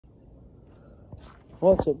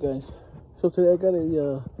What's up, guys? So today I got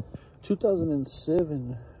a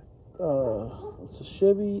 2007 it's a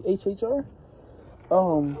Chevy HHR.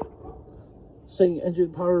 Saying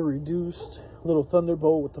engine power reduced, little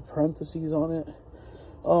Thunderbolt with the parentheses on it.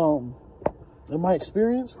 In my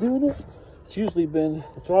experience doing it, it's usually been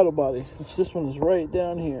the throttle body, which this one is right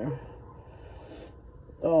down here.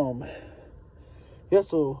 Yeah,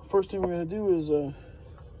 so first thing we're gonna do is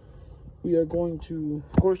we are going to,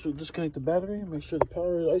 of course, we'll disconnect the battery, make sure the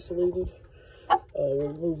power is isolated. We'll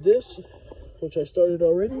remove this, which I started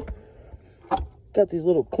already. Got these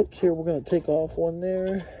little clips here. We're going to take off one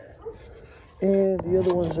there. And the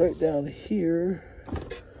other one's right down here.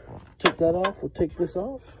 Take that off. We'll take this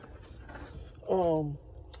off.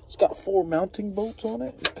 It's got 4 mounting bolts on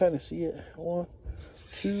it. You can kind of see it. 1,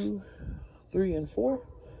 2, 3, and 4.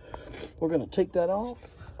 We're going to take that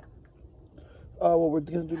off. What we're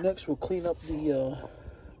going to do next, we'll clean up the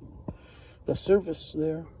surface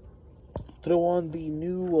there. Throw on the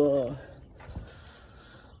new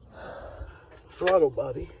throttle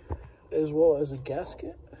body, as well as a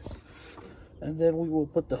gasket. And then we will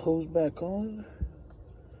put the hose back on.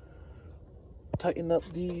 Tighten up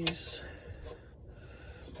these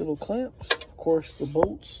little clamps, of course the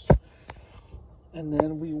bolts. And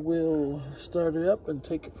then we will start it up and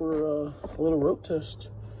take it for a little road test.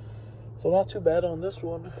 So not too bad on this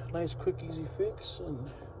one. Nice, quick, easy fix.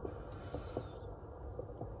 And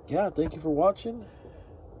yeah, thank you for watching.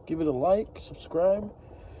 Give it a like, subscribe,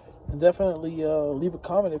 and definitely leave a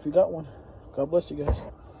comment if you got one. God bless you guys.